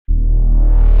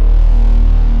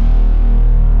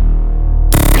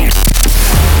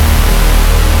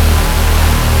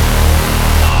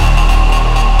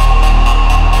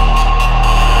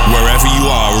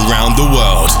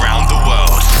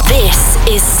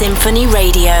Symphony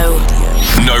Radio.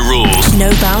 No rules.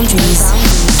 No boundaries.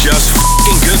 Just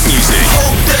f***ing good music.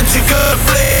 Hope that you could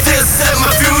play this at my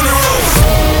funeral.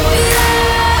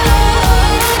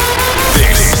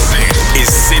 This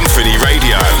is Symphony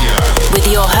Radio. With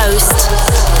your host,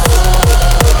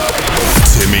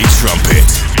 Timmy Trumpet.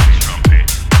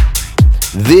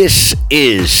 This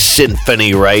is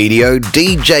Symphony Radio.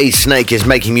 DJ Snake is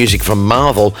making music for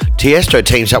Marvel. Tiesto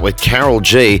teams up with Karol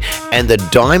G, and the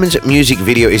Diamonds music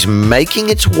video is making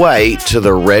its way to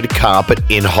the red carpet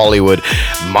in Hollywood.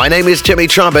 My name is Timmy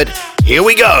Trumpet. Here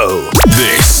we go.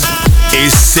 This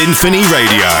is Symphony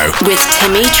Radio. With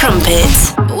Timmy Trumpet.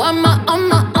 On my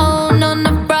own on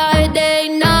a Friday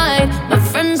night. My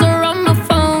friends are on my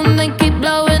phone, they keep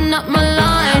blowing up my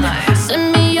line.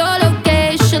 Send me your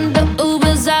location, the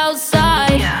Uber's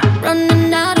outside.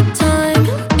 Running out of time.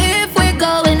 If we're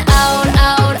going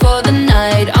out for the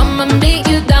night, I'ma meet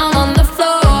you down on the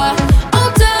floor.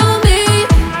 Oh, tell me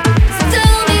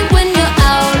when you're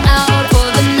out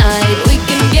for the night. We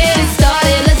can get it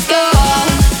started, let's go.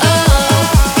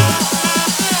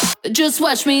 Oh, just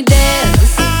watch me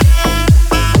dance.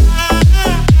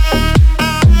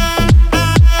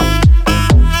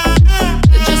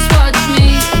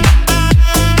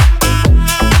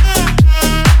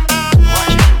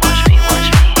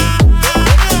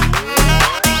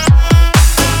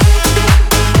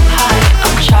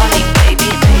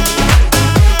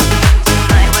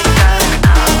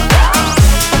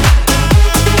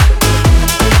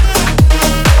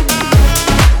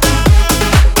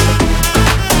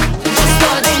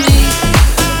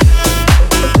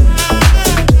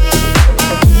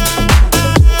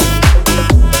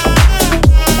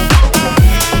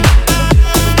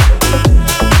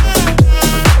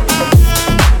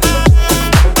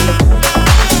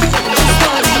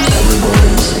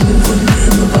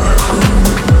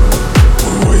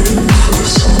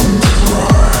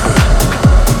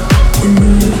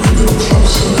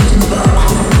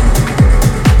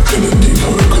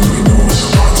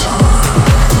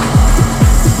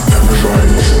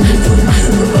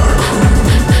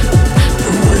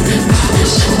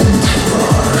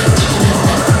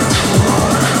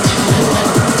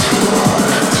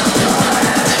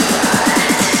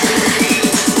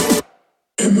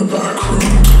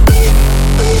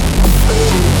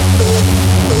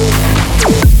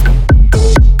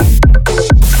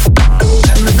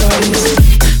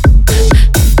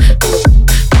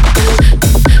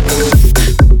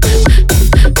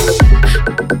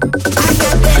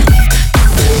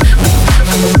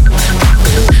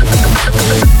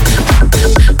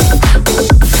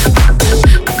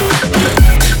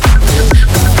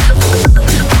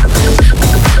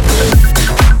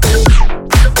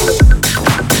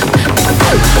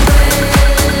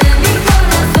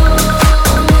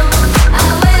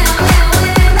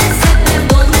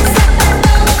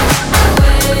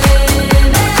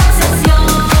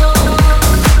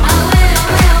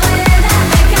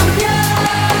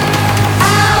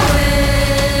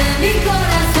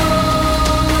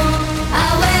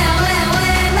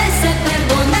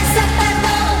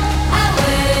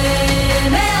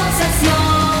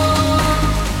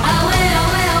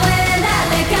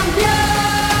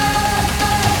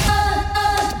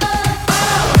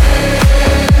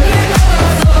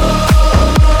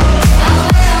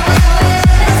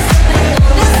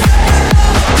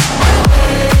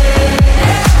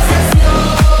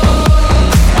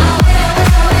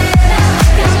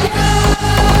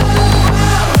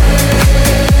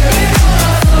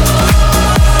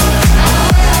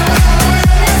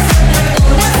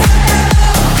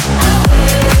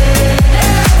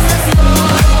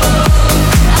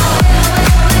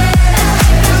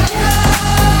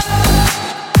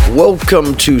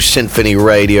 Welcome to Symphony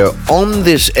Radio. On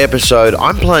this episode,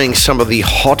 I'm playing some of the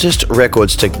hottest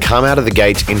records to come out of the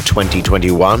gates in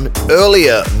 2021.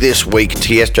 Earlier this week,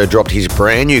 Tiesto dropped his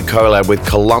brand new collab with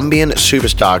Colombian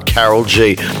superstar Karol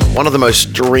G, one of the most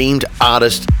streamed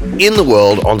artists in the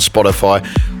world on Spotify.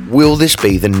 Will this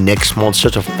be the next monster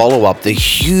to follow up the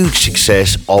huge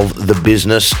success of The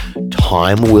Business?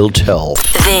 Time will tell.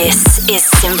 This is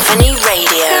Symphony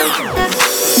Radio.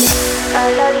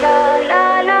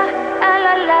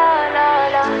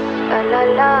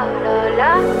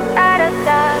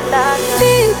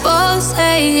 People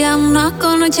say I'm not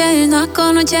gonna change.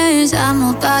 I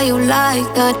know that you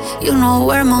like that. You know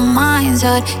where my mind's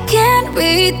at. Can't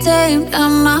be tamed.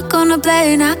 I'm not gonna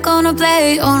play.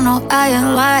 Oh no, I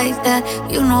ain't like that.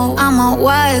 You know I'm a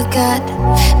wildcat.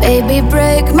 Baby,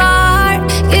 break my heart.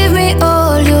 Give me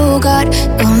all you got.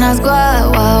 Don't ask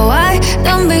why.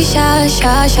 Don't be shy.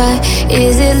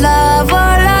 Is it love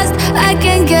or lust? I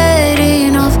can't get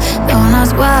enough. Don't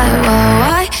ask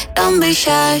why? Don't be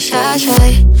shy, shy,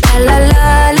 shy. La la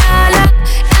la la la,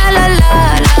 la la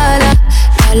la la la,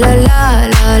 la la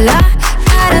la la,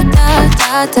 da da da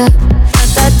da da,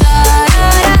 da da da,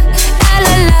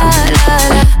 la la la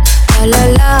la, la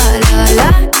la la la,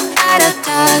 da da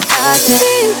da da.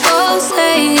 People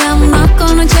say I'm not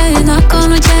gonna change, not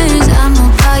gonna change. I know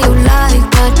how you like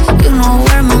that, you know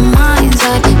where my mind's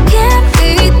at. Can't be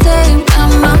tamed.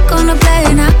 I'm not gonna play,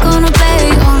 not gonna play.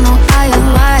 Oh no, I ain't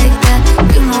like that.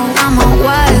 You know I'm a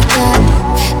wildcat.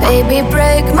 Baby,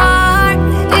 break my heart,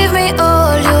 give me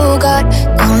all you got.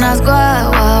 Don't ask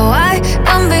why?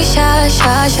 Don't be shy,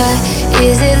 shy, shy.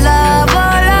 Is it love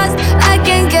or lust? I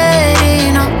can't get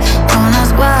enough. Don't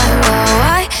ask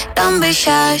why? Don't be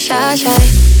shy, shy, shy.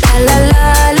 La la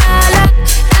la la la,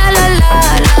 la la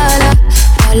la la la,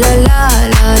 la la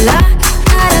la la,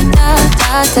 da da da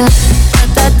da da,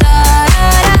 da da da,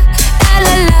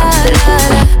 la la la la,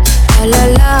 la la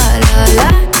la la,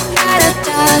 da da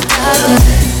da da.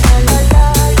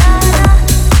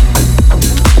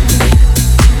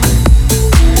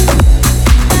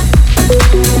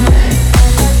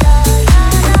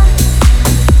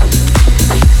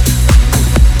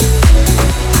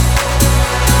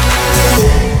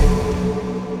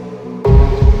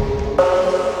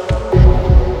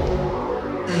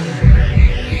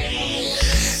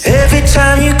 Every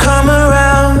time you come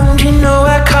around, you know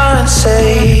I can't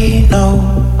say no.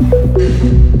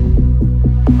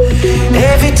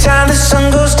 Every time the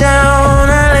sun goes down,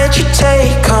 I let you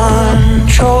take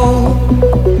control.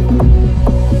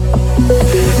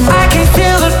 I can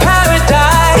feel the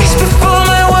paradise before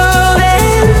my world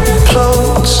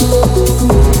implodes.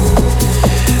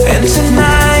 And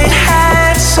tonight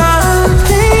had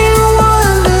something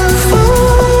wonderful.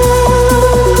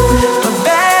 My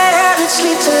bad habits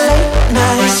lead to late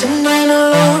nights and night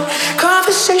alone.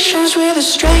 Conversations with a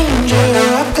stranger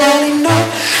I barely know.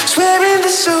 Swearing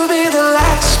this will be the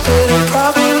last, but it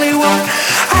probably won't.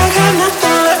 I got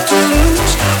nothing left to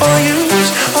lose or use,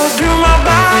 or do my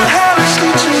bad habits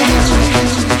lead to you.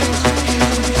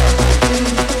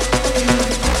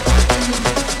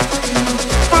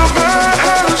 My bad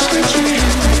habits lead to you.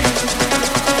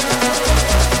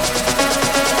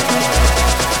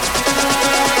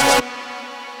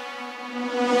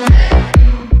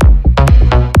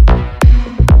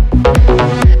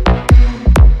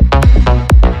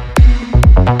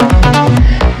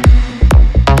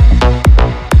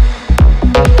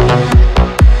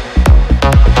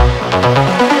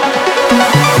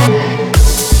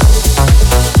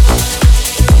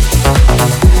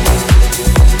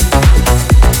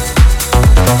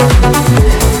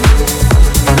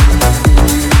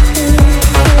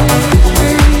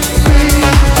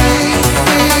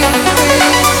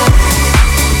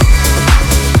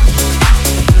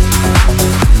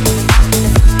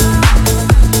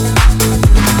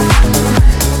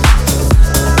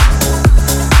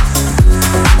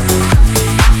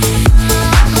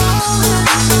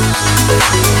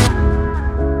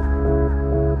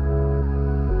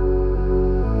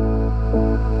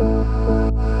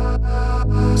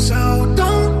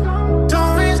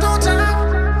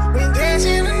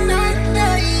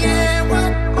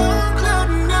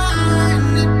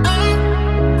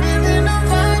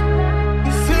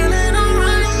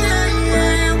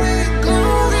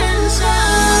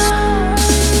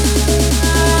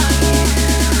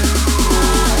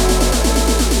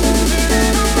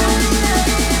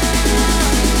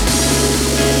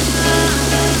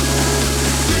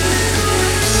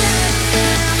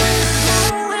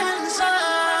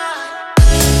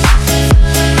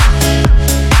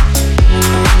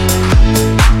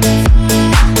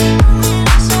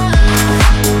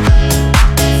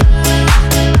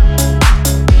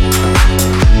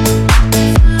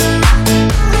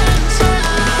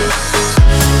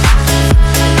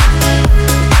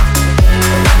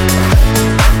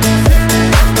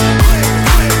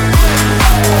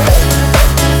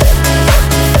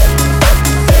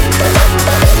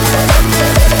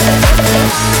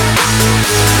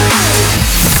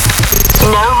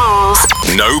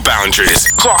 No boundaries.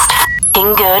 Just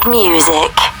f***ing good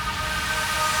music.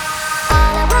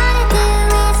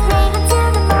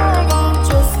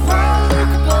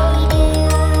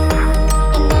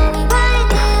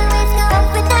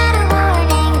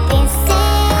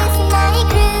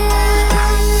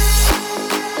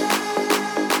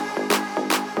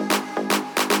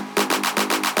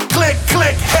 Click,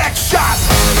 click, headshot.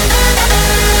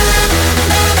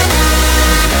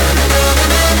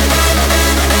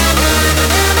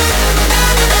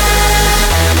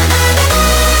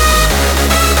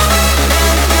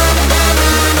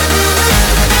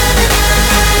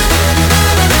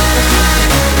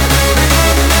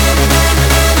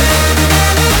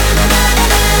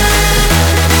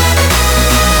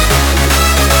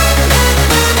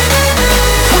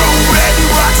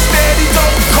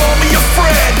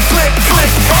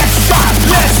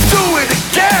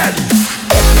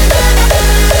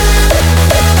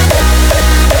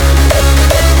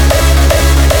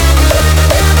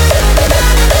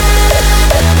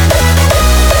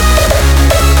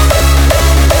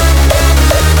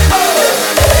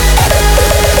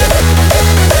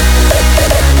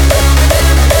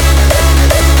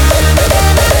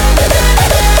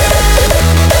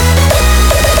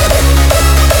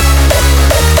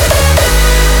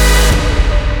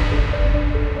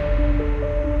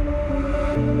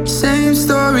 Same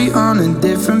story on a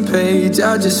different page.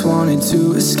 I just wanted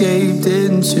to escape,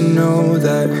 didn't you know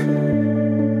that?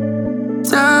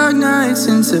 Dark nights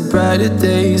into brighter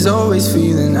days, always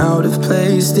feeling out of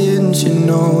place, didn't you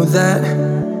know that?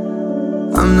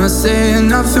 I'm not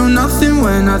saying I feel nothing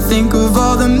when I think of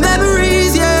all the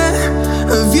memories,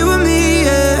 yeah, of you and me,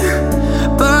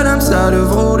 yeah. But I'm tired of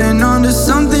holding on to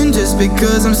something just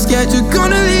because I'm scared you're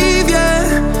gonna leave,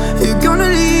 yeah. You're gonna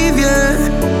leave, yeah.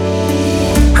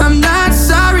 I'm not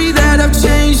sorry that I've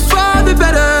changed for the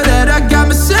better, that I got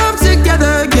myself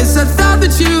together. Guess I thought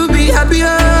that you'd be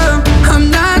happier. I'm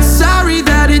not sorry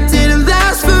that it didn't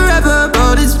last forever,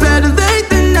 but it's better late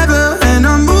than never, and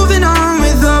I'm moving on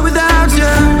with or without you.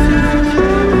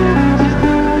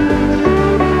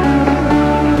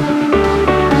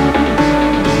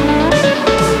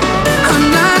 I'm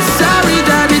not sorry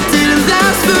that it didn't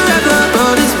last forever,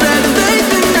 but it's better late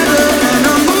than never, and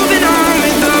I'm moving on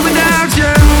with or without you.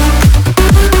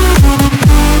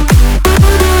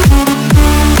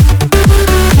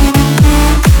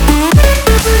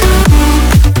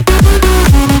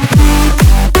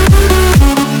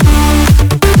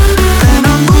 And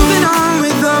I'm moving on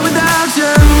with or without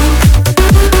you.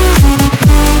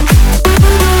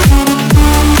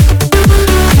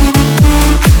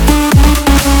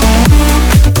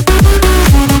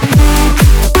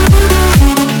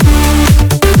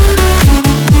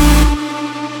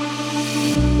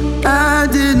 I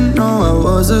didn't know I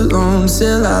was alone,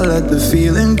 still I let the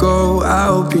feeling go. I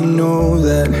hope you know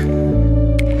that.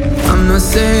 I'm not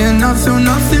saying I feel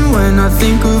nothing when I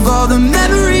think of all the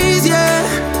memories, yeah,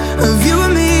 of you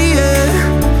and me, yeah.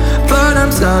 But I'm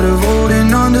tired of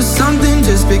holding on to something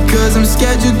just because I'm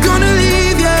scared you're gonna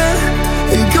leave, yeah.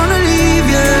 You're gonna leave,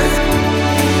 yeah.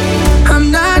 I'm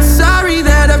not sorry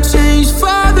that I've changed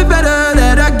for the better,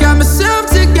 that I got myself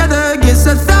together. Guess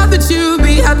I thought that you'd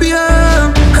be happier.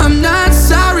 I'm not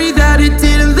sorry that it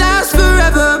didn't last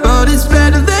forever, but it's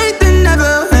better late than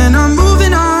never, and I'm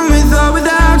moving on with or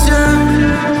without you.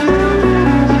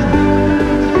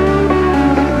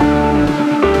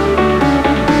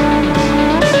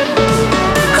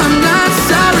 I'm not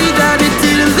sorry that it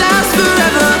didn't last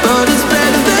forever, but it's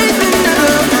better late than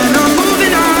never, and I'm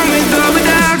moving on with or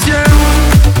without you.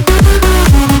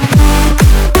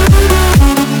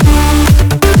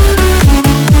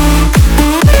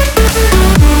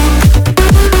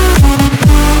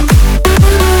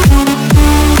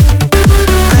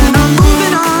 And I'm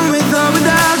moving on with or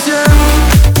without you.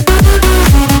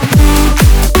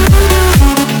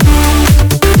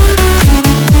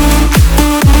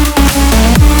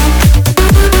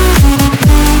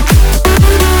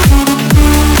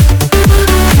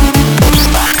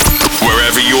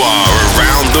 Wherever you are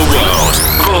around the world.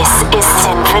 This is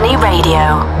Symphony Radio.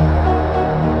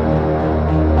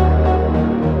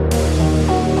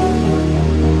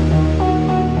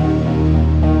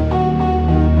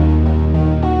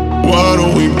 Why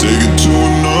don't we take it to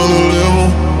another level?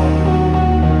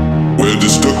 We're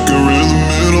just stuck here in the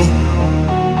middle.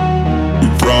 We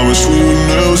promised we would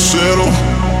never settle.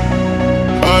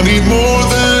 I need more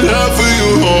than half of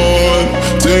your heart.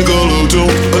 Take a look to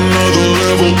another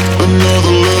level,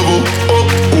 another level. Oh,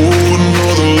 oh,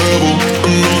 another level,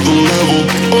 another level.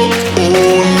 Oh,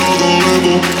 oh, another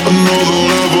level, another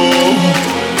level.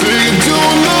 Take it to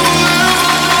another level.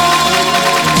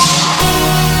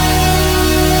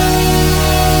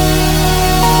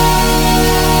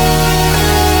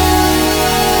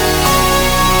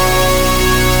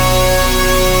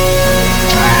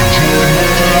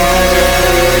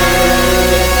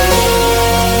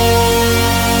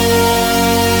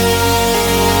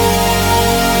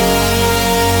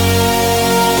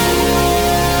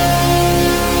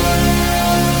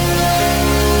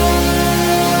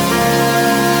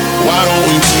 Why don't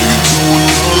we take it to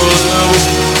another level?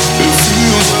 It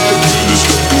feels like we're just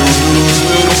stuck here in the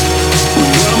middle.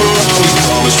 Remember how we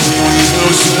promised we would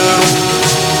never settle?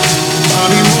 I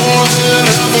need more than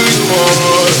half of your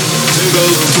heart. Take a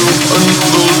look to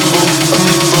another level,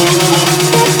 another level.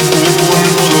 Oh, oh,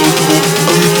 another level,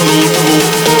 another level.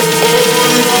 Oh, oh,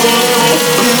 another level,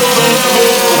 another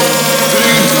level.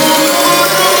 Take it to another level.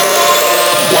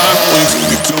 Why don't we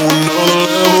take it to another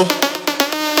level?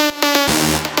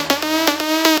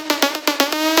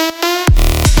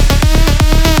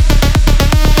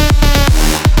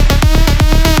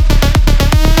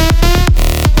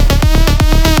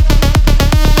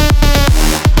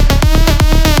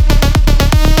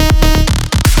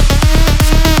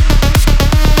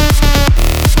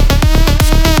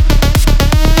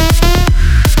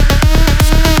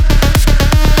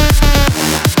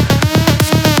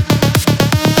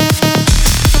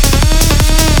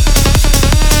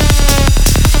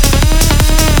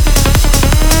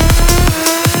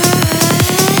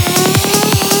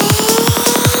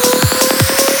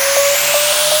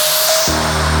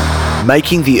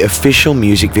 Making the official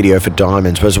music video for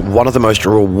Diamonds was one of the most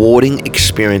rewarding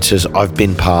experiences I've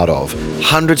been part of.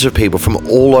 Hundreds of people from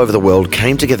all over the world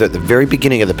came together at the very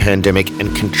beginning of the pandemic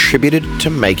and contributed to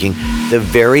making the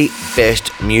very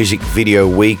best music video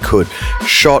we could,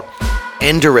 shot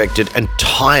and directed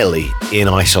entirely in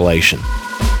isolation.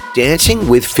 Dancing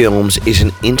with Films is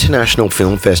an international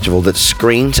film festival that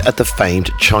screens at the famed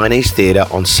Chinese Theatre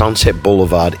on Sunset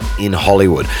Boulevard in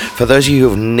Hollywood. For those of you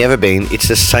who have never been, it's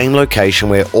the same location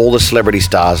where all the celebrity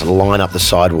stars line up the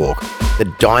sidewalk.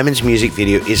 The Diamonds music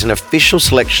video is an official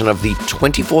selection of the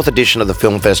 24th edition of the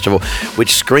film festival,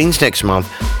 which screens next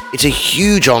month. It's a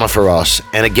huge honour for us,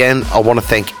 and again, I want to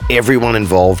thank everyone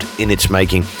involved in its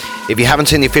making. If you haven't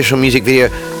seen the official music video,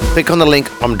 click on the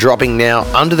link I'm dropping now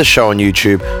under the show on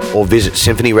YouTube, or visit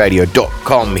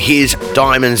symphonyradio.com. Here's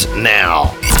Diamonds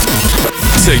now.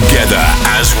 Together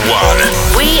as one.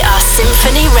 We are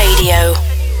Symphony Radio.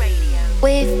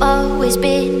 We've always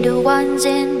been the ones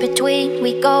in between.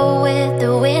 We go with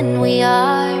the wind, we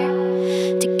are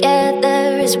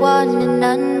together as one, and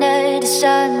under the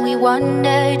sun we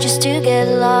wander just to get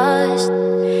lost.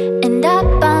 And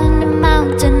up on the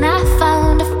mountain I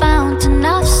found a fountain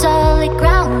of solid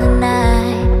ground, and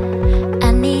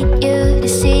I need you to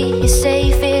see you're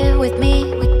safe here with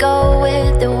me. We go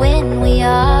with the wind, we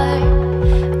are,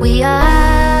 we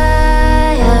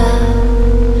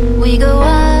go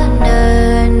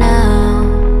under now.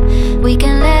 We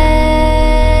can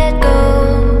let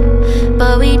go,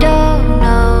 but we don't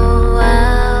know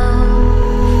how.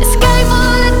 A sky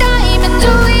full of diamonds,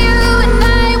 oh you and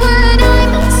I were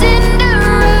diamonds in the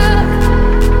rough.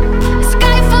 A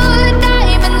sky full of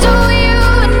diamonds, oh you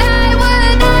and I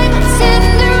were diamonds in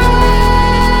the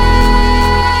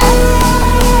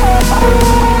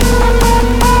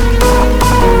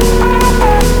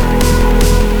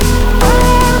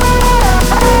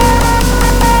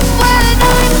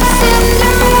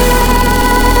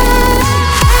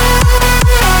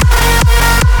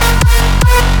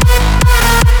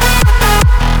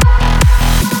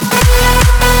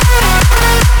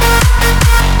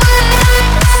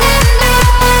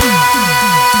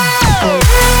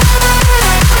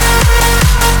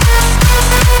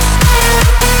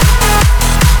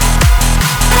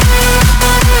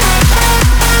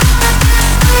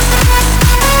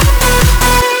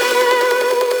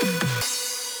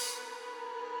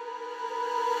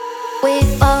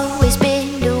We've always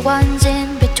been the ones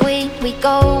in between. We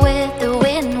go with the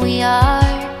wind, we are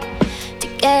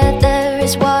together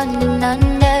as one, and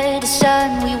under the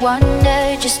sun we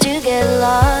wander just to get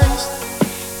lost.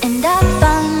 And up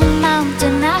on the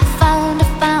mountain I found a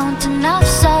fountain of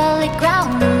solid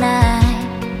ground, and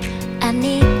I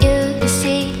need you to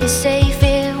see you're safe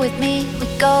here with me. We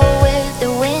go with the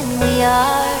wind,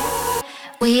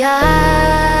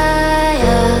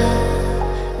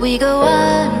 we go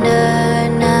under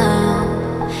now.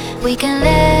 We can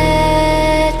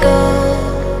let go,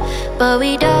 but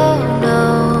we don't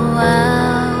know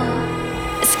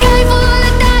how. A sky full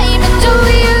of diamonds, oh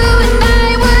you and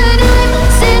I were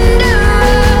diamonds in the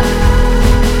rough.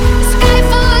 A sky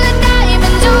full of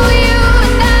diamonds, oh you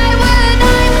and I were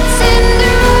diamonds in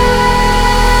the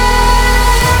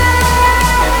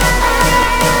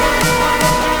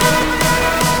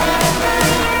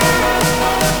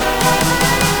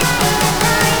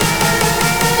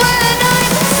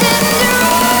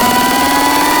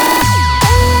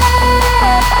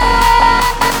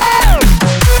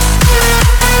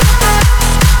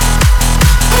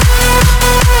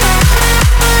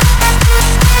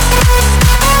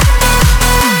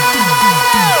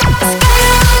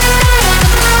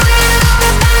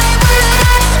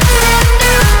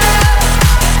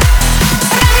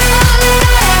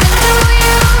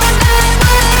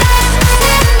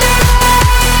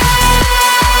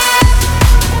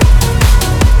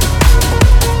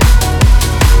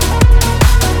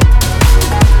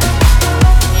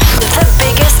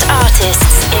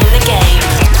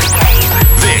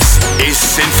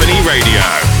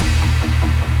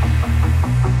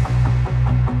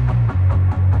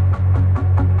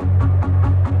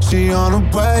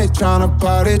Tryna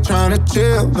party, tryna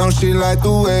chill. No, she like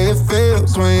the way it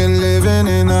feels when you're living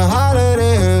in the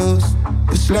holiday hills.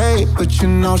 It's late, but you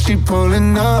know she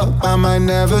pulling up. I might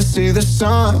never see the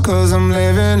sun, cause I'm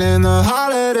living in the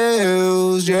holiday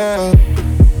hills, yeah.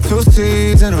 2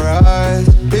 seats in a rise,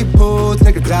 big pool,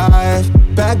 take a dive.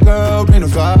 Bad girl, bring the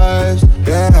vibes,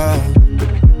 yeah.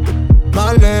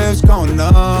 My lips going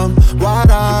numb,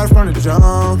 wide-eyed from the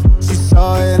jump. She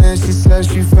saw it and she said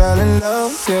she fell in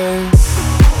love, yeah.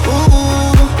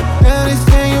 Ooh,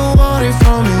 anything you wanted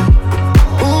from me.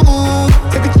 Ooh,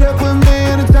 take a trip with me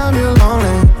anytime you're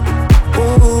lonely.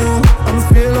 Ooh,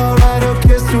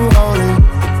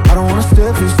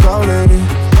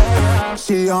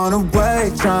 She on her way,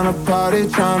 tryna party,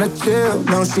 tryna chill.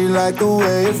 No, she like the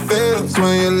way it feels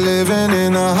when you're living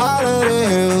in the holiday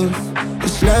hills.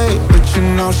 It's late, but you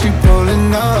know she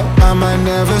pulling up. I might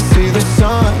never see the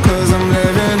sun, cause I'm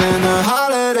living in the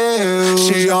holiday hills.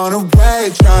 She on her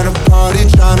way, tryna party,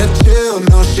 tryna chill.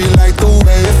 No, she like the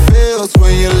way it feels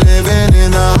when you're living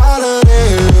in the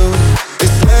holiday hills.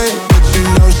 It's late, but you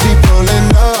know she pulling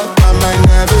up. I might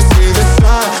never see the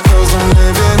sun, cause I'm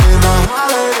living in the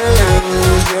holiday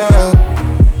hills, yeah.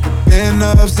 Been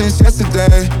up since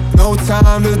yesterday, no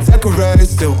time to decorate.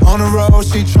 Still on the road,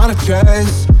 she tryna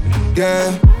chase,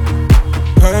 yeah.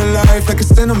 Her life like a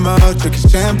cinema, drinking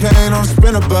champagne on a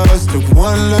sprinter bus. Took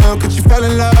one look and you fell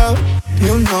in love,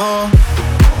 you know.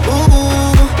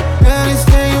 Ooh,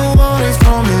 anything you want is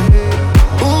from me.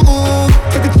 Ooh,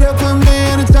 take a trip with me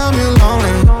anytime you're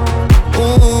lonely.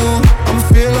 Ooh, I'ma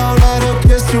feel alright, I'll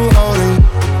kiss you holy.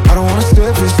 I don't wanna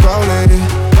sip it slowly.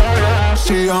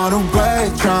 She on her way,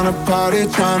 tryna party,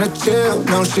 tryna chill.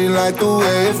 No, she like the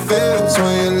way it feels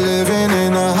when you're living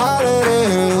in the holiday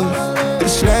hills.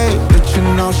 It's late, but you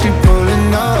know she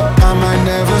pulling up. I might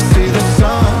never see the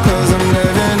sun, cause I'm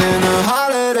living in the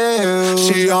holiday hills.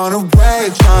 She on her way,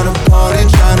 tryna party,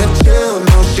 tryna chill.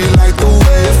 No, she like the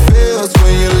way it feels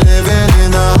when you're living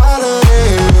in the holiday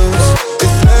hills.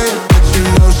 It's late, but you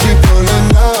know she pulling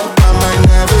up. I might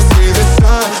never see the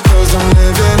sun, cause I'm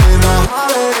living in the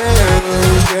holiday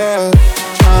hills, yeah.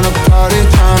 Tryna party,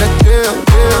 tryna chill,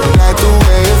 chill. Like the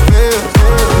way it feels,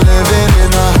 living in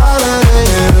the holiday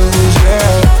hills,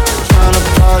 yeah. Tryna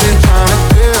party, tryna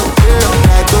chill, chill.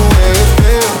 Like the way it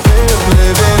feels,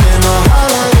 living in the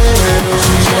holiday hills,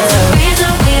 yeah. There's a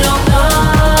reason we don't know.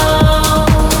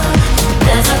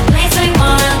 There's a place we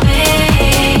wanna be.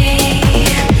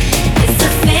 It's the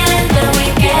feeling that we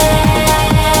get.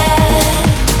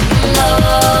 No,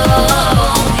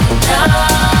 no.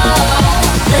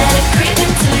 Let it creep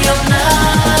into your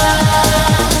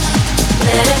blood.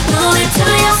 Let it move into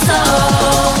your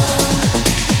soul.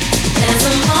 There's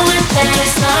a moment that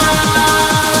is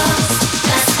lost.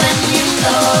 That's when you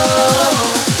know,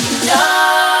 you know.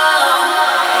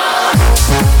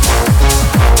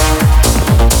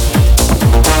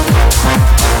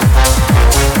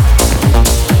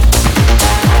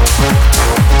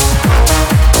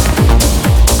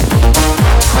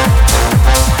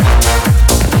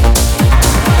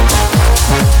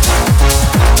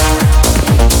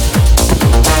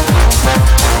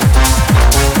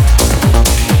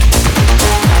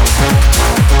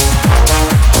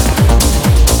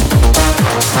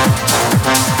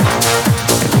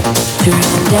 Turn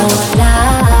down the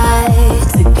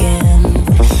lights again,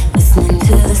 listening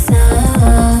to the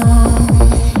sound.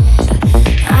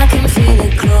 I can feel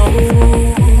it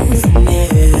closing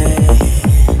in.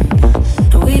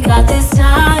 We got this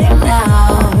time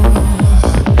now.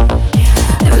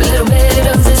 Every little bit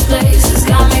of this place has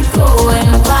got me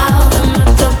going wild. I'm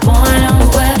at the point of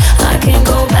where I can't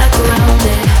go back around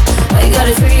it. All you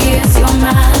gotta free is your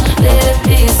mind. Let it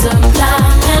be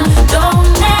sublime and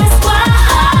don't ask why.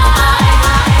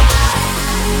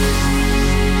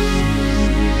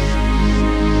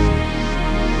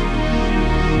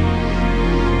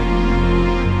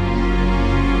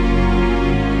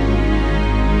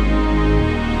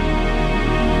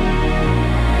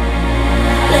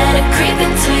 Let it creep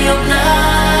into your blood.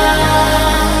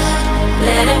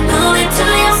 Let it move into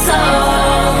your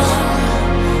soul.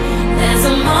 There's a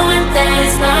moment that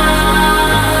is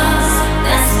lost.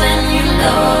 That's when you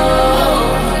know,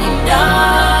 you know.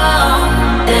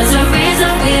 There's a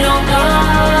reason we don't know.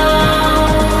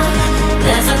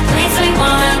 There's a place we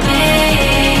wanna be.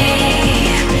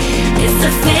 It's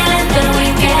the feeling that we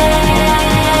get.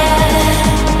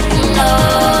 You know,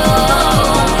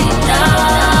 you know.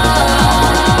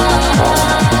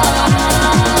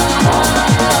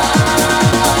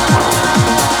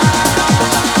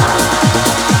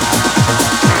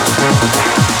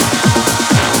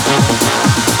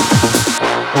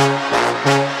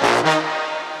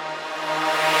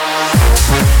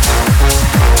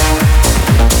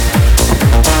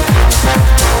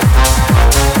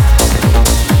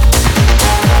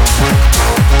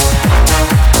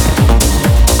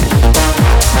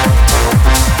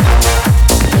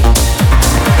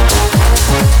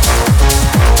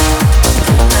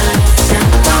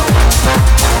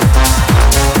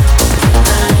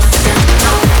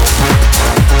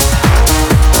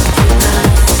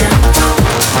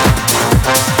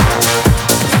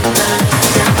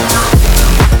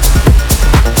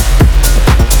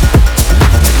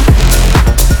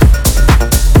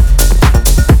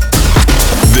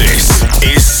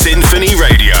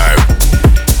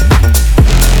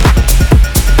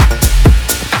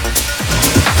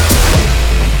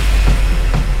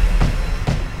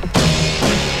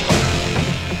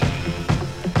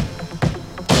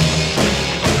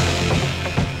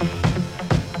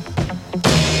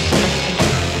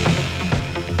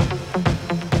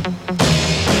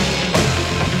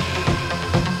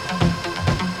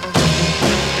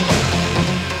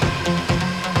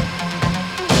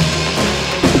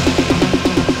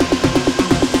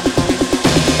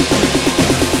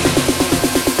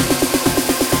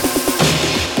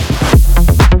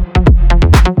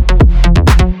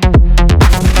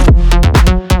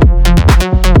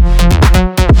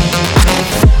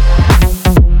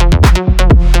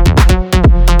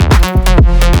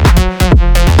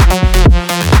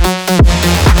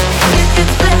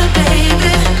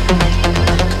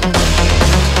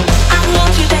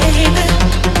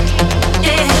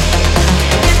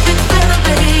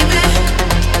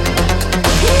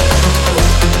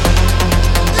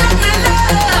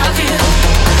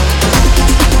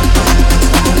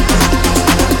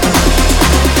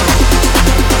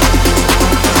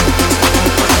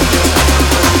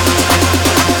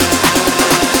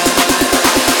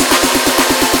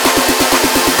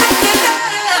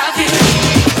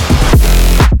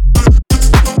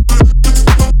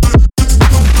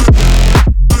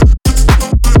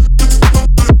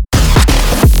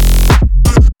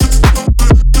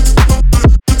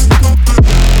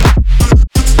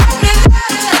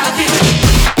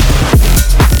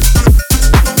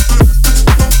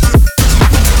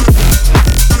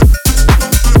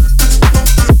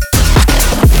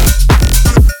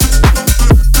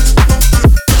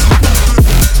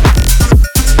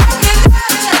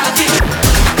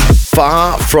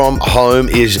 Far From Home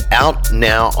is out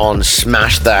now on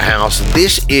Smash the House.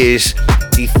 This is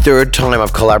the third time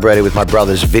I've collaborated with my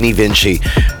brothers Vinny Vinci.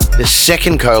 The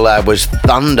second collab was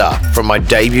Thunder from my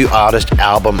debut artist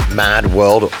album Mad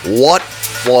World. What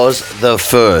was the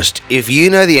first? If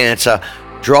you know the answer,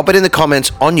 drop it in the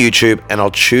comments on YouTube and I'll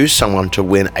choose someone to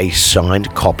win a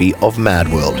signed copy of Mad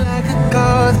World. Like a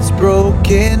car that's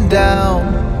broken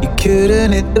down, you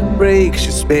couldn't hit the brakes,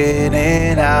 you're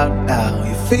spinning out now.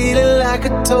 You're feeling like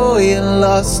a toy and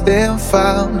lost and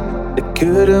found, that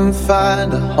couldn't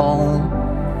find a home.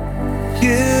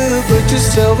 You put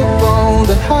yourself up on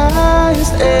the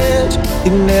highest edge,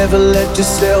 you never let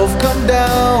yourself come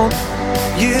down.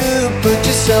 You put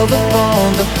yourself up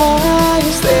on the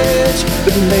highest edge,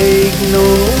 but make no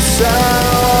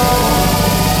sound.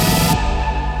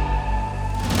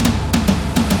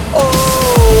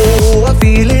 Oh, I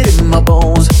feel it in my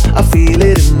bones, I feel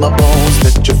it in my bones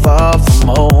that you're far from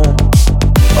home.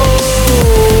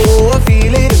 Oh, I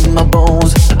feel it in my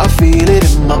bones, I feel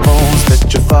it in my bones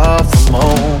that you're far from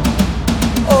home.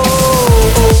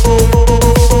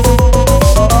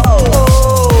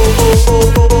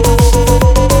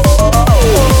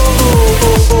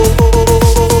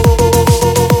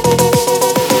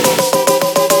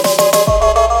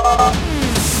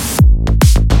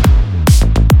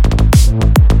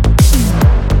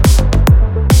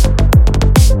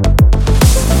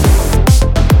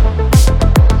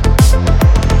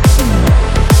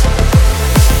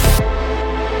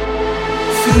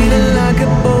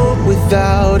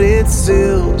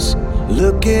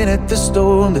 Looking at the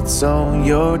storm that's on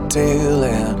your tail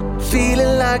and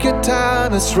feeling like your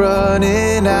time is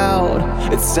running out.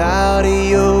 It's out of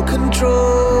your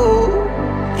control.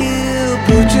 You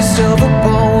put yourself up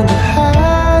on the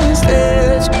highest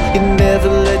edge, you never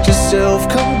let yourself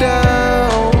come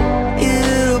down.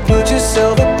 You put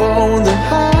yourself up on the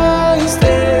highest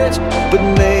edge, but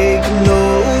make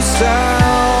no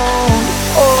sound.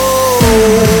 Oh,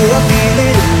 I feel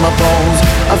it in my bones,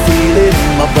 I feel it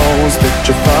in my bones that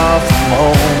you're far from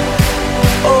home.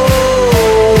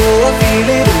 Oh, I feel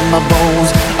it in my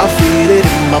bones, I feel it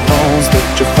in my bones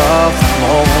that you're far from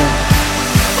home.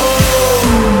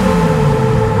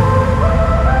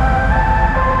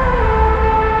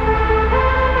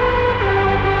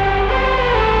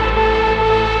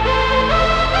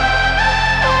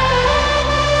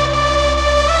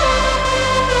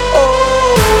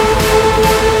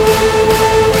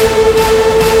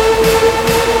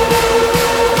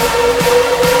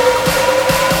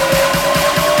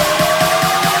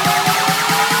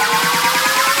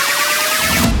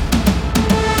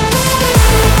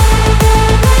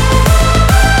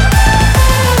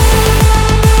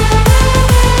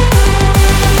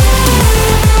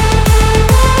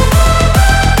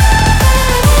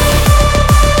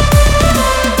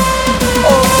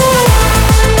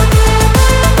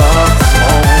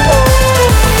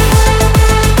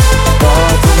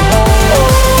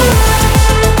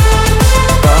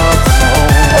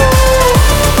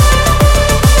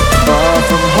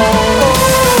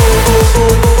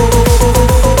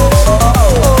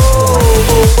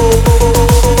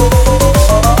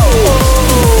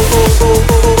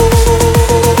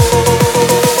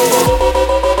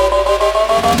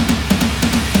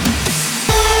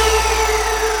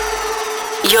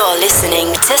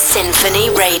 Symphony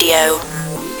Radio.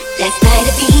 Last night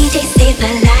a DJ saved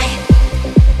my life.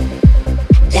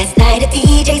 Last night a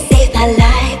DJ saved my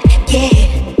life, yeah.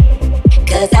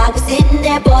 Cause I was sitting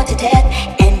there bored to death,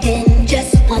 and in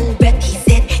just one breath he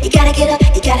said, you gotta get up,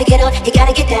 you gotta get on, you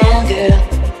gotta get down, girl.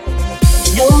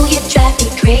 You know you drive me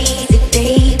crazy,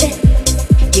 baby.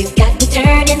 You got me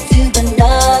turning to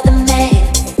another man.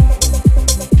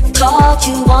 Called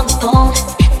you on the phone,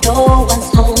 no one's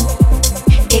home.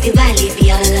 Baby, why leave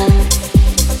me all alone?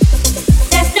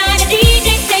 Last night a DJ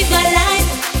saved my life.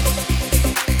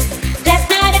 Last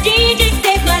night a DJ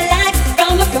saved my life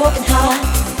from a broken heart.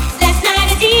 Last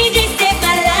night a DJ saved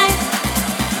my life.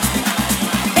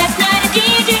 Last night a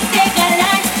DJ saved my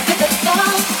life with a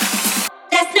song.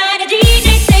 Last night a DJ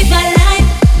saved my life.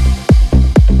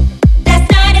 Last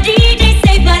night a DJ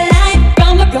saved my life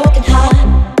from a broken heart.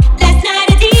 Last night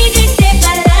a DJ saved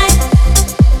my life.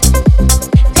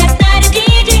 Last night a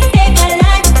DJ saved my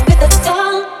life with a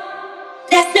song.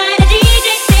 Last night a DJ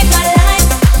saved my life.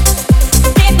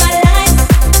 Saved my life.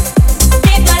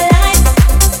 Saved my life.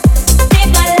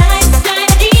 Saved my life. Last night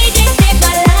a DJ saved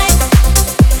my life.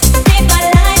 Saved my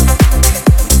life.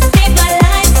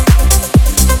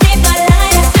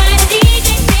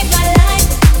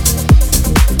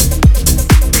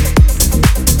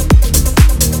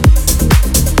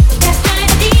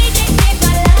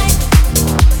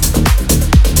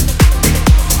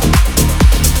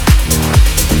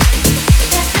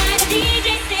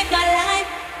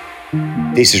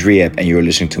 This is Rehab, and you're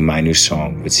listening to my new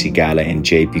song with Sigala and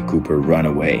JP Cooper,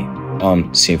 Runaway,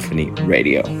 on Symphony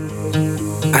Radio.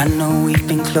 I know we've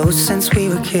been close since we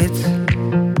were kids,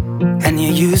 and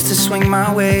you used to swing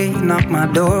my way, knock my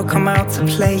door, come out to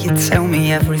play. You tell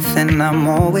me everything, I'm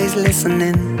always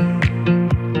listening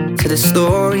to the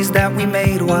stories that we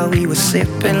made while we were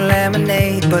sipping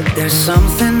lemonade. But there's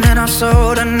something in our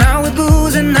soul, and now we're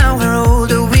boozing, now we're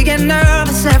older. We get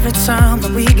nervous every time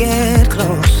that we get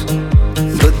close,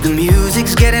 but the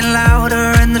music's getting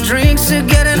louder and the drinks are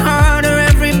getting harder.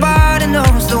 Everybody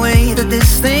knows the way that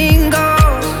this thing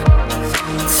goes.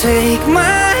 Take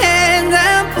my hand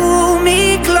and pull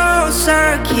me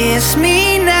closer, kiss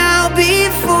me now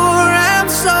before I'm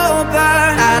sober.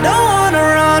 I don't wanna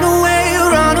run away,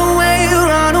 run away,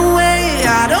 run away.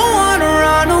 I don't wanna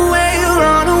run away,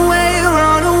 run away,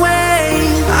 run away.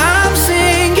 I'm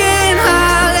singing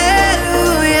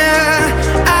hallelujah.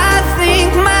 I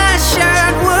think my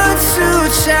shirt would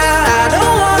suit ya. I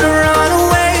don't wanna run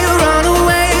away, run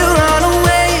away, run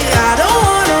away. I don't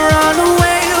wanna run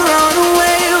away, run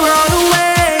away, run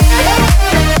away.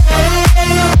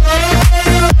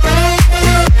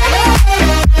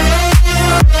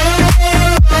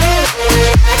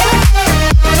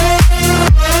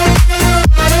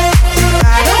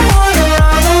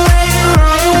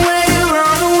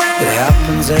 It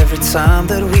happens every time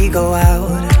that we go out.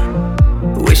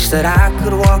 Wish that I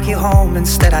could walk you home.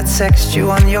 Instead I text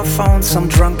you on your phone some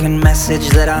drunken message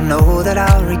that I know that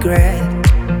I'll regret.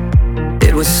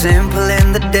 It was simple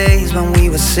in the days when we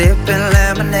were sipping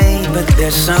lemonade, but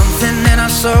there's something in our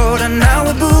soul, and now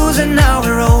we're boozing, now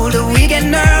we're older. We get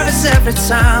nervous every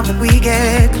time that we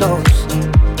get close,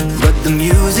 but the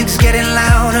music's getting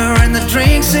louder and the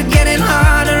drinks are getting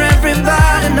harder.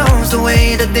 Everybody knows the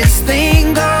way that this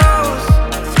thing goes.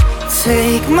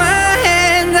 Take my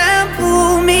hand and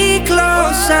pull me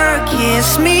closer,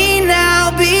 kiss me now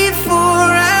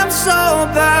before I'm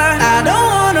sober. I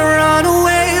don't wanna run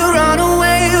away, run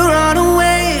away, run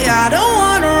away. I don't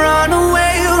wanna run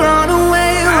away, run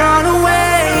away, run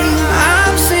away.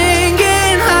 I'm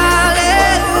singing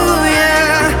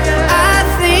hallelujah. I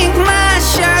think my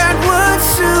shirt would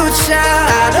suit ya.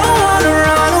 I don't wanna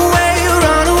run away,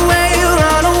 run away,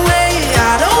 run away.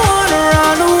 I don't wanna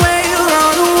run away,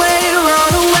 run away,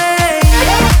 run away.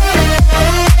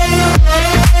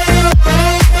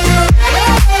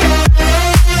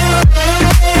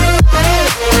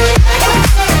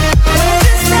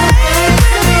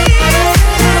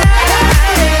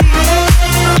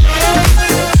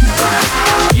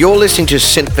 You're listening to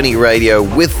Symphony Radio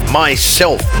with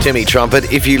myself, Timmy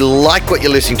Trumpet. If you like what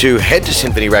you're listening to, head to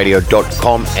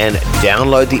symphonyradio.com and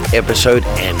download the episode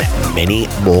and many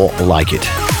more like it.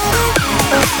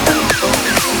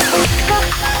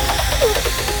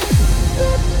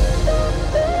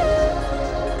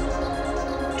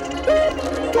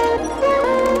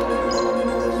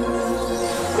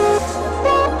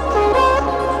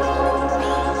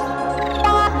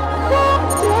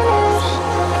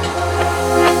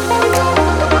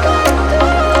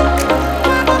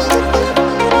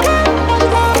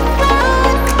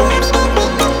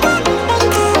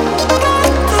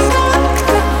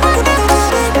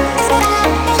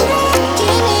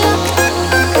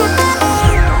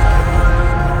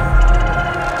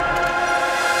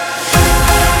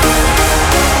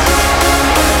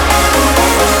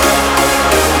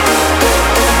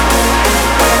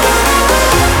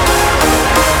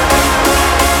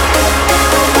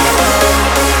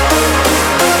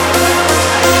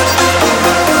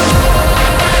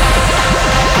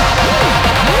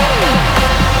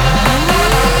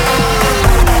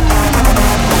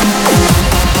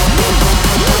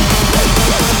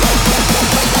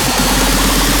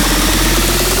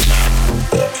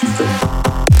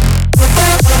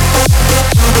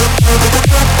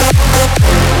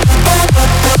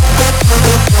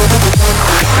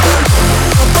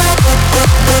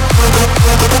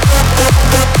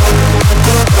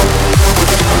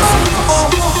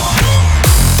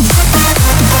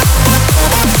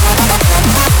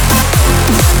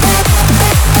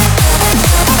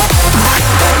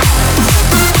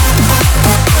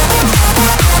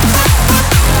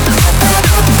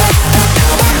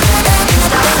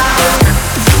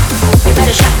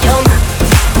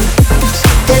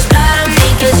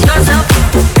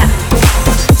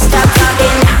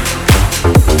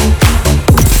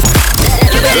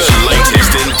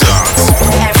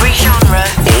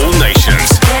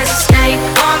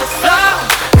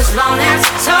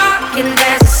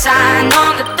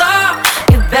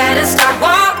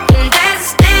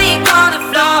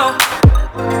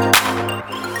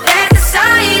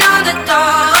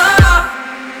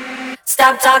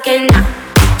 Stop talking now.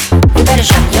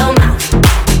 better shut your mouth.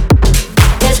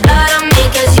 There's blood on me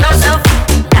 'cause you're so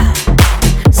loud.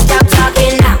 Stop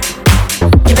talking now.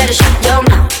 You better shut your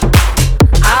mouth.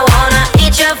 I wanna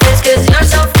eat your face 'cause you're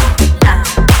so loud.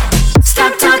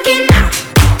 Stop talking now.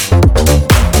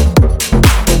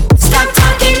 Stop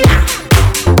talking now.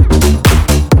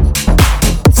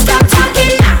 Stop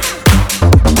talking now.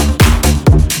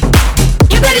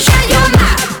 You better shut your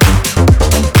mouth.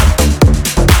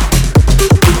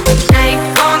 Snake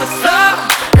on the floor.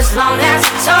 As long as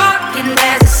you're talking,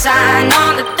 there's a sign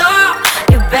on the door.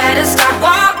 You better stop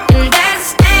walking. There's a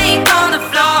snake on the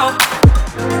floor.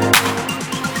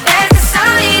 There's a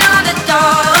sign on the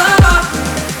door.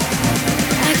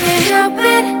 I can't help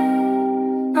it.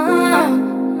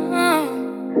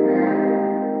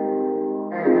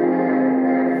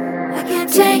 I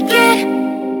can't take it.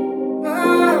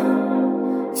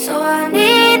 So I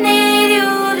need you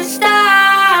to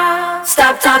stop.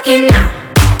 Stop talking now.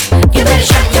 You better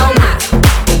shut your mouth.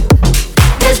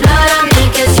 There's blood on me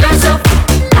 'cause you're so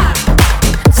loud.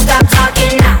 Stop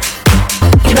talking now.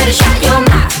 You better shut your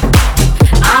mouth.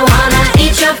 I wanna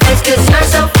eat your face 'cause you're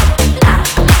so loud.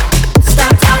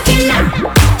 Stop talking now.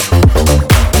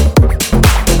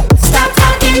 Stop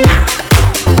talking now.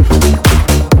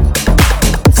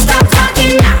 Stop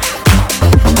talking now.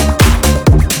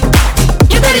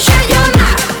 You better shut your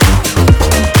mouth.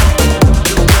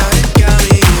 Got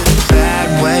me in a bad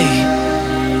way.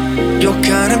 You're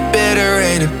kinda bitter,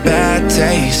 ain't a bad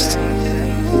taste.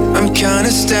 I'm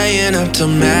kinda staying up till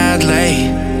mad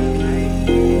late,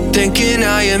 thinking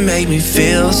how you make me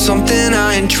feel something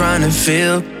I ain't trying to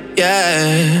feel.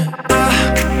 Yeah, I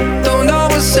don't know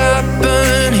what's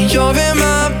happening. You're in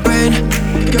my brain,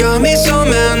 got me so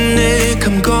manic.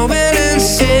 I'm going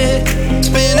insane,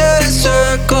 spinning in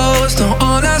circles. Now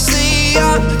all I see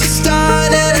are just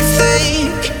starting to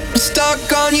think I'm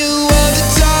stuck on you all the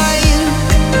time,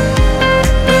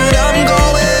 but I'm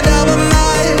going out my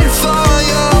mind for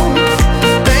you.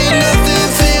 Ain't nothing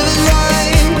feeling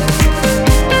right,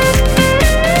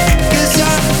 'cause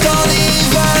I don't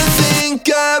even think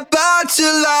about you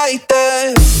like that.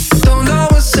 Don't know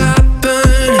what's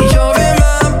happening. You're in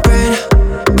my brain,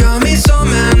 got me so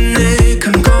manic.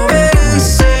 I'm going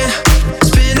insane,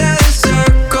 spinning in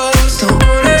circles. Don't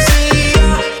wanna see you.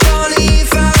 Don't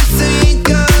even think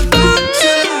about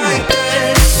you like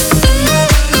that.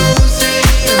 I'm losing.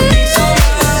 I need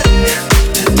somebody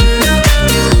to turn up the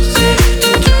music, to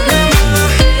turn up my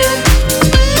head.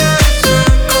 Spinning in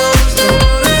circles. Don't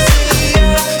wanna see you.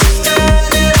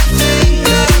 Starting to think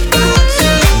about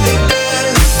you like that.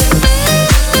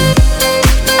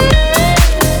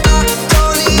 I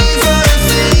don't even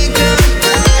think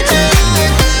about you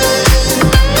like that.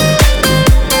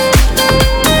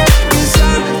 'Cause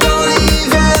I don't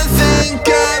even think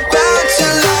about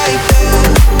you like that.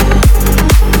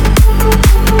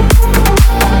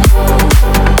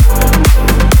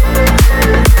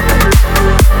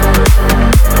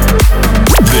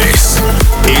 This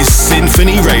is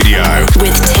Symphony Radio.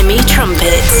 With Timmy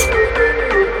Trumpet.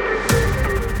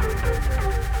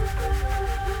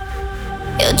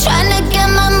 You're trying to get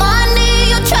my money,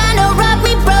 you're trying to rob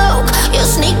me broke.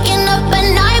 You're sneaking up at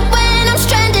night when I'm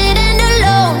stranded and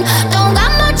alone. Don't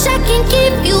got much I can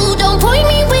give you, don't point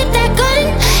me with that gun.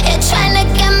 You're trying to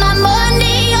get my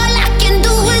money, all I can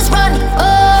do is run.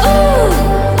 Oh,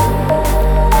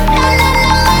 and then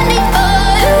the money for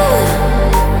you.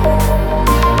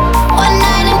 One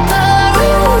night in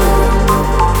Peru,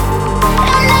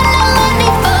 and then the money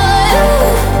for you.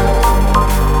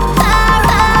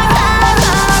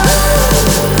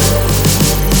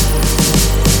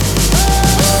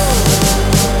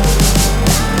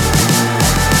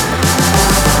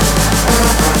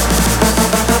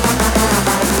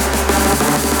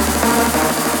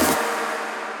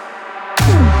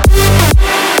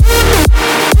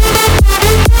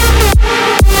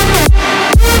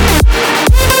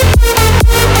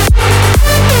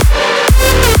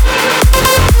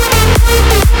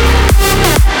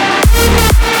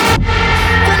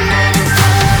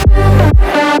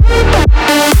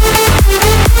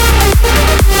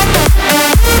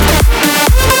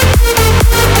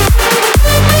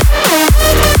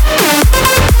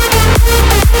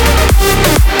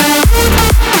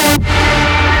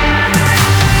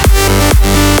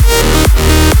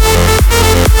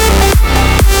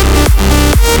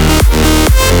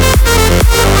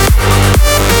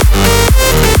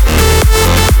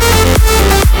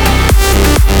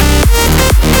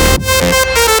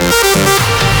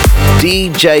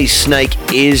 DJ Snake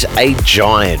is a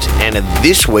giant, and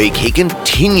this week he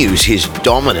continues his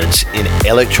dominance in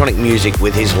electronic music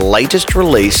with his latest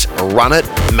release, Run It,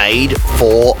 made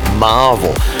for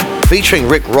Marvel. featuring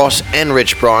Rick Ross and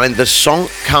Rich Brian. The song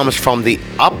comes from the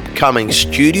upcoming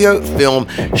studio film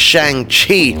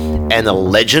Shang-Chi and the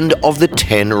Legend of the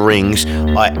Ten Rings.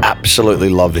 I absolutely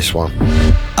love this one.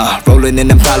 Rolling in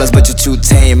them dollars, but you're too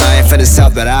tame. I ain't from the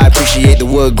south, but I appreciate the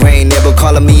wood grain. Never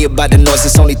calling me about the noise,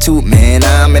 it's only two, man.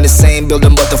 I'm in the same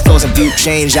building, but the flows and view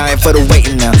change. I ain't for the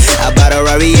waiting now. I bought a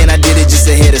Rari and I did it just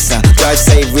to hit a sound. Drive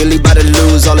safe, really about to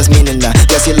lose all its meaning now.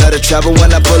 Guess you love to travel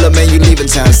when I pull up and you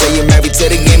leaving town. Say you're married to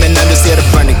the game and I'm just here to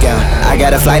burn it down. I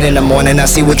got a flight in the morning, I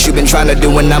see what you've been trying to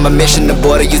do, and I'm a mission to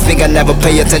border. You think I never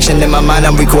pay attention? In my mind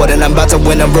I'm recording. I'm about to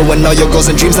win and ruin all your goals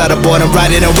and dreams out of boredom.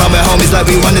 Riding around with homies like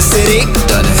we run the city.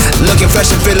 Looking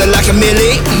fresh and feeling like a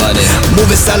milli. Money.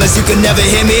 Moving silence, you can never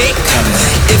hear me.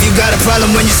 If you got a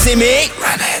problem when you see me,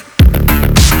 run it.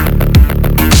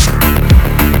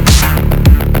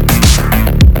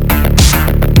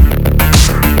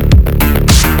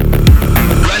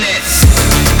 Run it.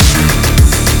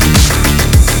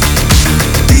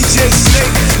 DJ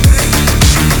Snake.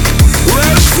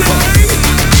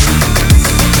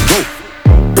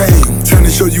 Bang, trying to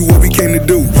show you what we came to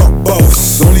do.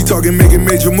 Boss, only talking, making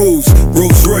major moves.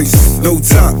 Rolls Royce, no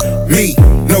top. Me,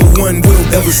 no one will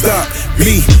ever stop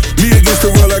me. Me against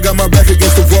the world, I got my back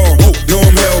against the wall. No,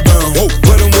 I'm hellbound,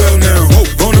 but I'm well now.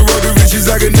 On the road to riches,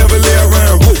 I can never lay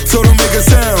around. So don't make a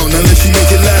sound unless you make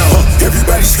it loud.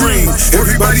 Everybody scream,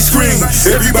 everybody scream,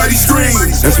 everybody scream.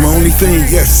 That's my only thing,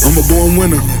 yes. I'm a born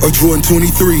winner, a Jordan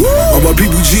 23. All my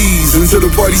people G's until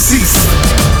the party cease.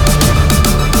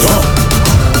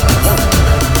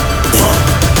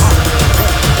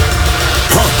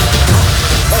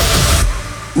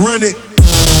 Run it.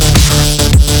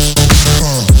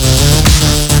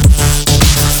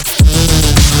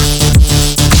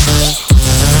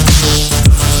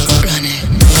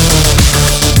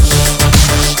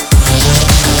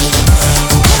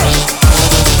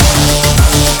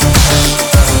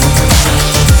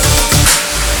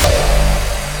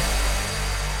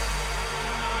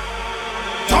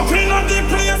 Jumping on the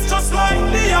place just like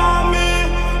the army.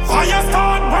 Fire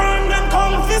start burn, then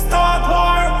come fi start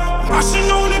war.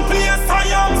 Mashing on the place, I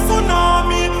am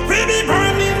tsunami. We be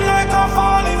burning like a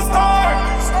falling star.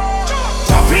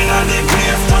 Jumping on the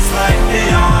place just like the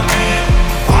army.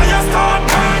 Fire start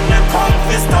burn, then come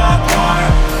fi start war.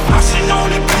 Mashing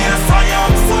on the place, I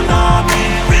am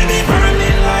tsunami. We be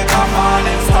burning like a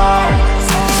falling star.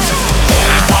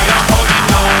 Fire coming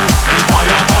down,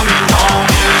 fire coming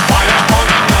down, fire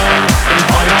coming down,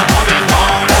 fire coming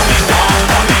down, coming down,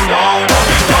 coming down,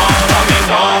 coming down, coming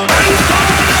down.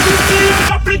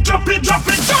 Drop it, drop it, drop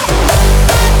it, drop it.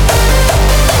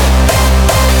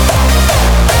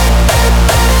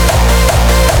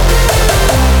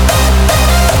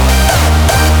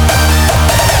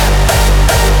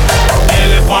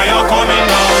 Fire coming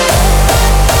down.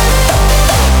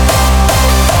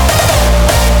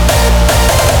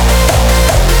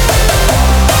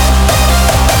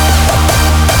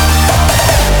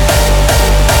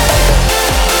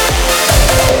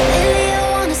 Lately I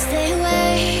wanna stay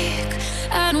awake.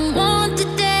 I don't want the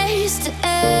days to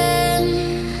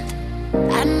end.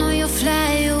 I know you'll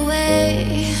fly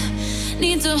away.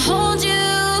 Need to hold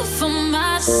you for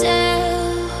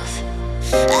myself.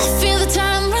 I feel the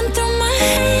time run through my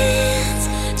hands.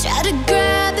 Try to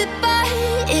grab it, but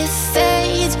it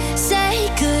fades. Say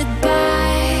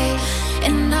goodbye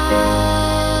and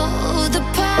all the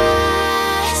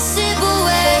possible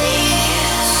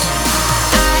ways.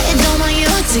 I don't want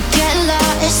you to get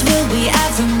lost. Will we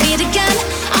ever meet again?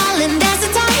 I'll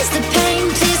anesthetize the pain.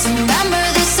 Please remember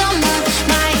this summer.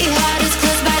 My heart is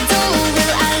closed by door.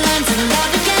 Will I learn to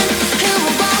love again? Who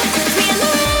will walk with me in the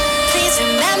rain? Please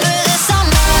remember this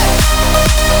summer.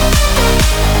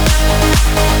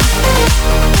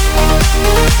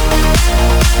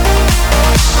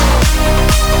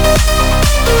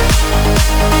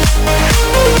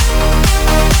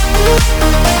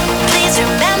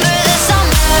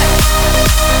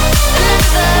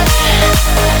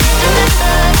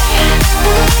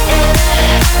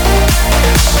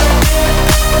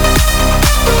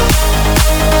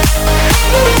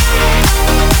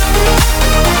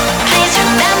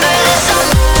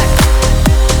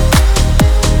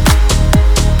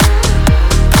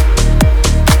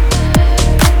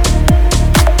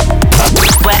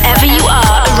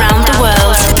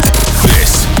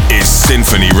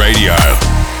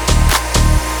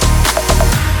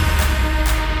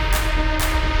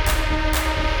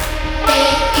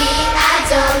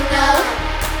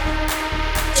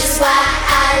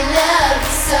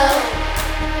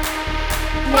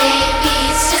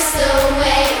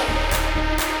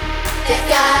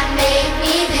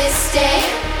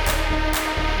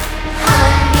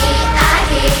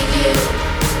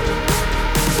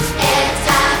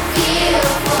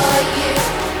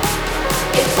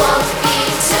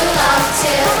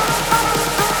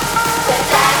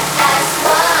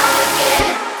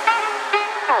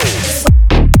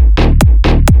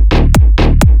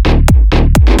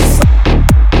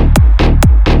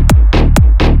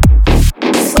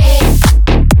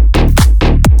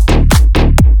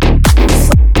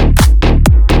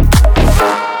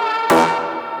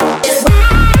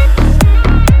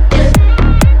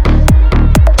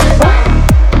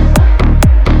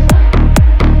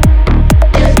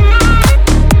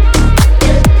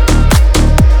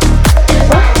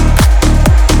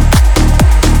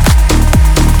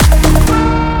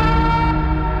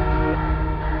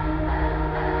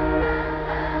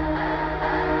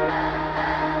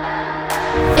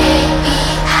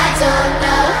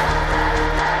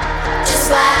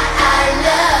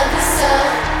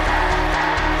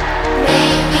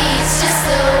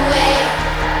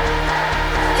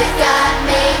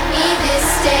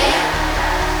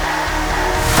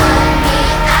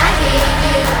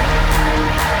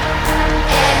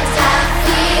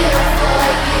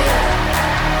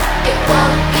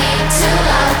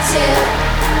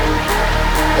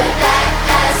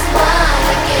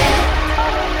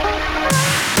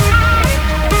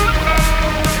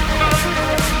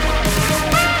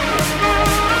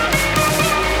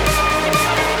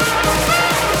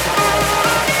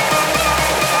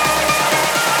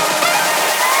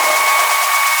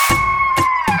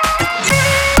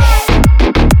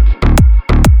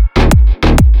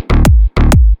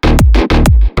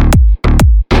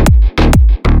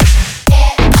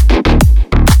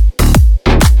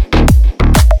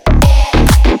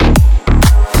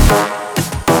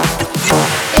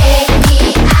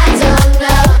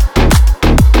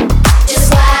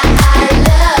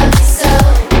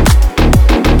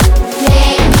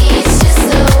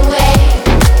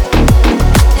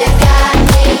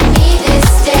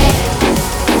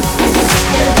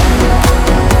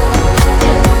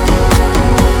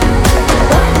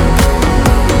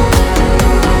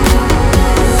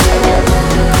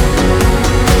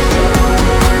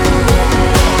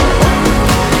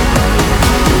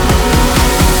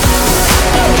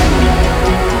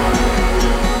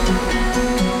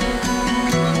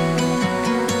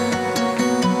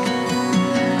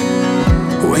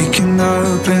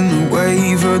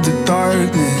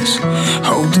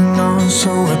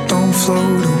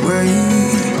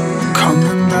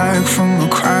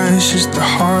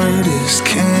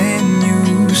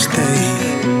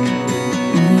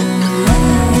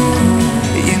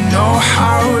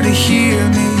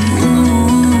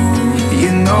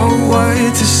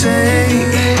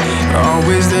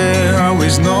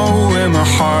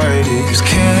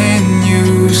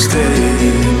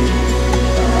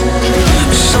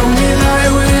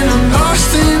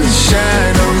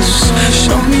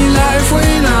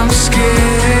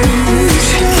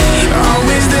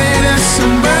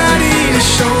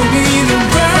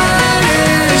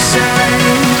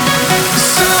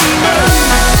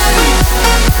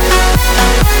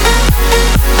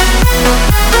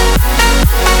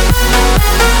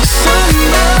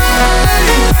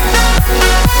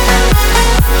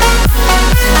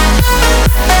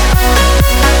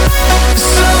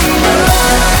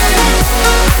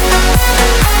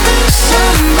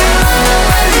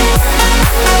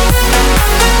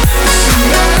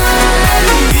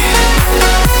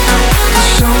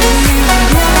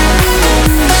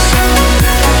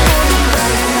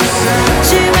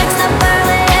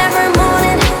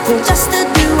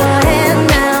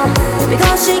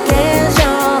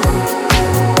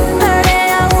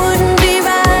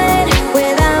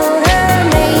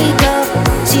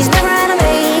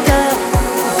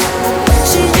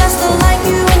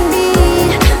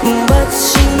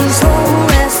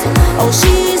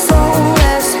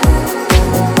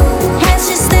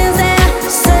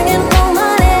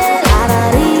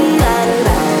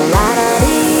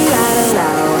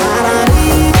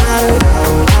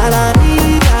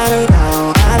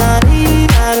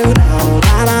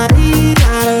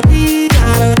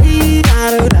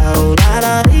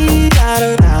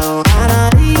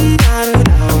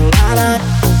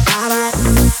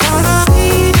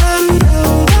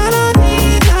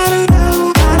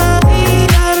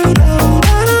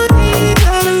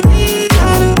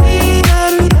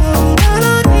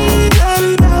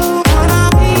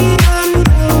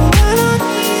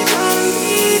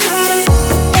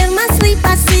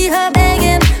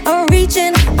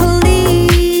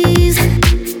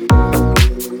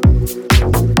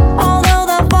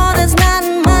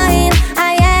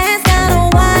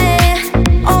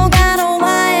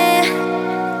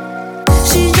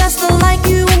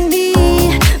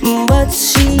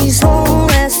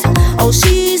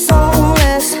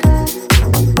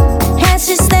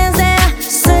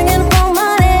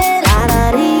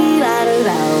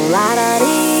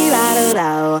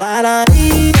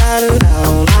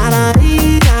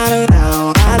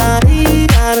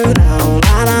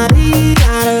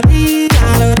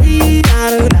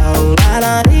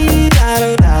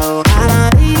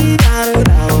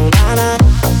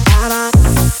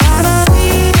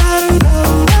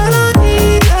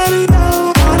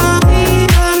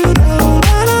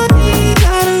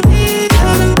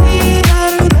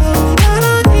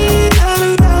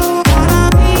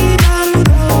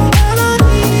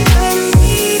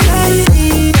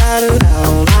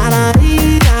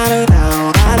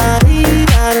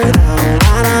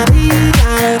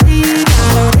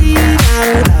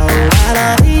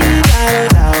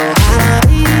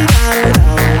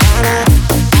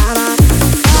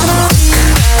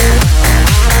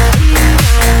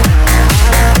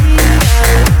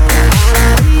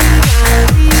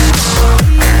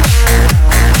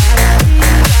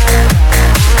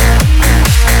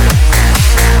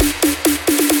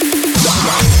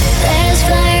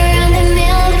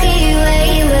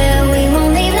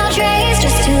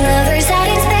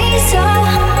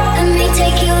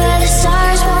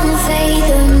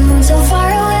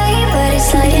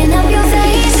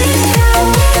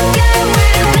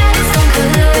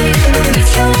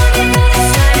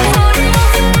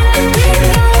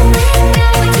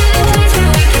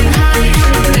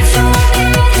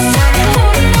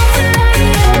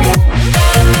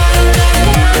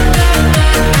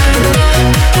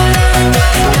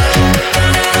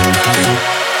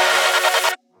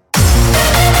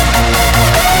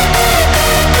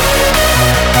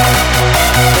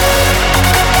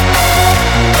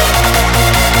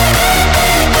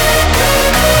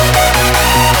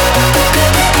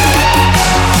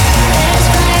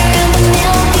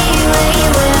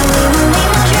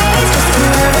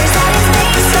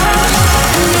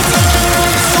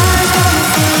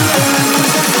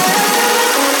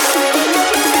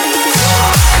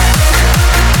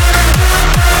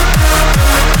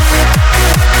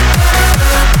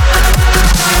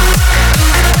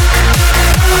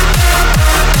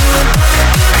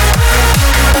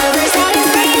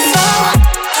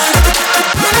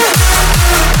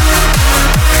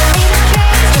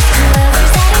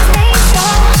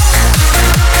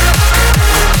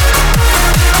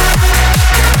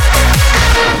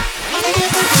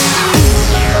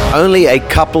 Only a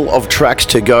couple of tracks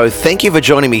to go. Thank you for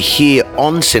joining me here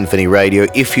on Symphony Radio.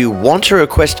 If you want to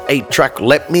request a track,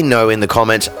 let me know in the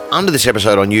comments under this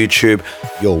episode on YouTube.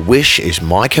 Your wish is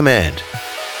my command.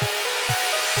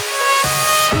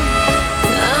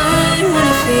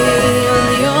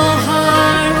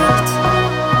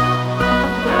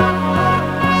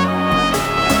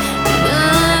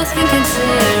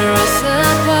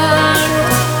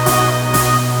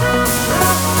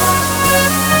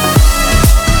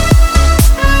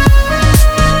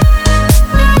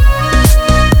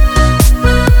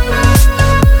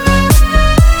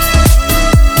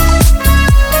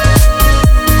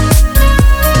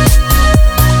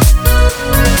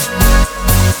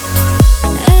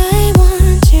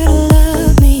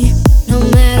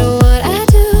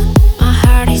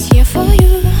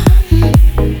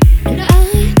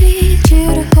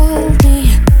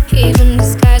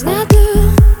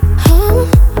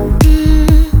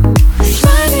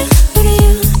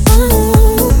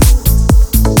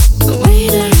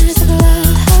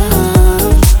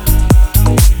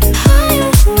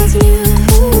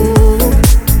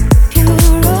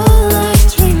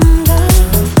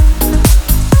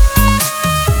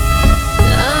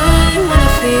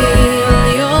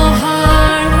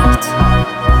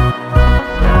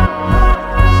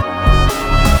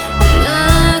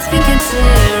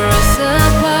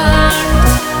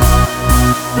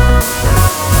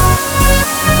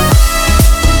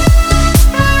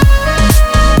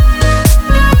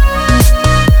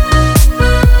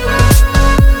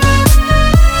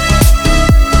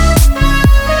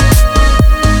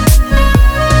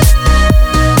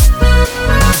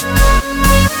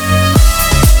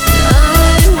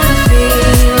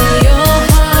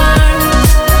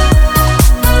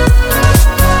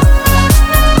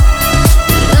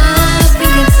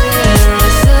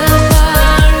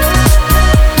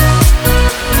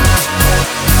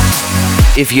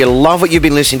 If you love what you've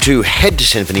been listening to, head to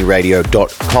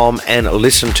symphonyradio.com and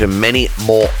listen to many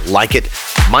more like it.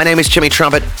 My name is Jimmy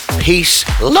Trumpet. Peace,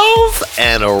 love,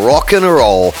 and rock and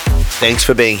roll. Thanks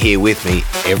for being here with me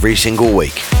every single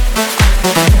week.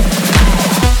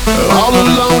 All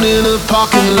alone in a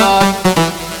parking lot.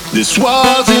 This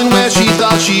wasn't where she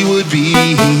thought she would be.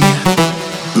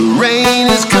 The rain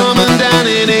is coming down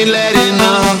and ain't letting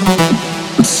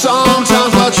up.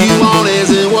 Sometimes what you want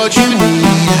isn't what you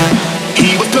need.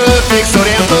 He was perfect, so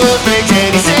damn perfect, and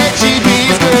he said she'd be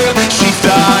his girl. She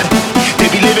thought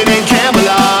they'd be living in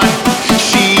Camelot.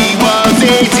 She was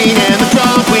 18 and the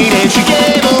prom queen, and she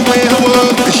gave away her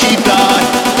world, cause she thought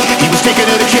he was taking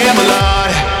her to Camelot.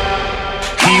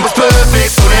 He was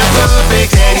perfect, so damn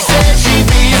perfect, and he said she'd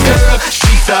be his girl.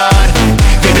 She thought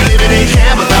they'd be living in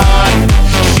Camelot.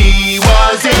 She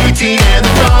was 18 and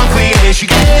the prom queen, and she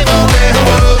gave away her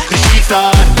world, cause she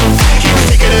thought he was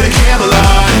taking her to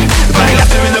Camelot. But he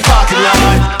left her in the parking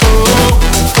lot. Oh,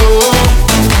 oh.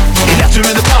 He left her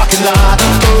in the parking lot.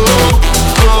 Oh,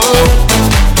 oh.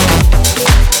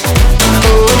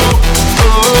 Oh,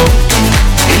 oh.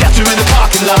 He left her in the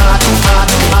parking lot.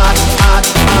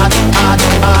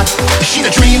 She's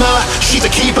a dreamer, she's a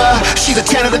keeper, she's a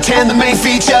 10 out of 10, the main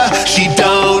feature. She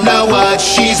don't know what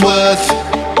she's worth,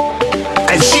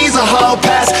 and she's a hall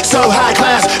pass, so high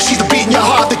class. She's the beat in your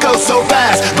heart that goes so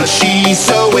fast, but she's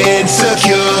so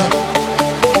insecure.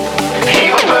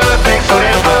 He was perfect, so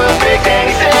damn perfect, and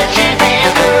he said she'd be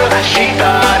his girl. She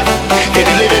thought they'd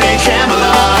be living in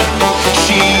Camelot.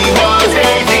 She was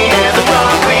 18 and the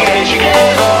prom queen, and she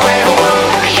gave away her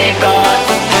world. She thought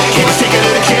he was taking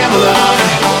her to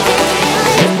Camelot.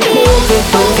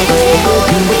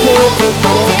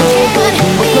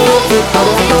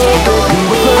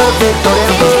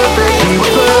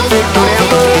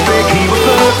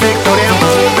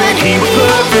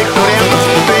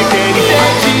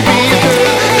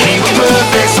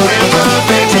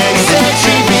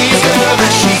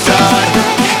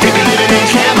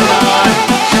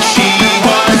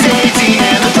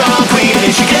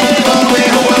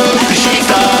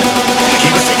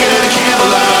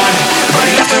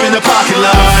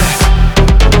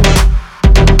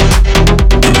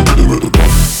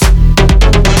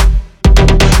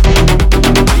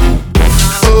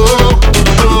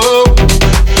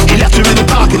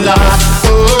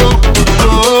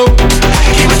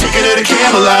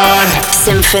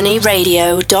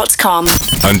 symphonyradio.com.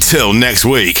 Until next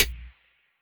week.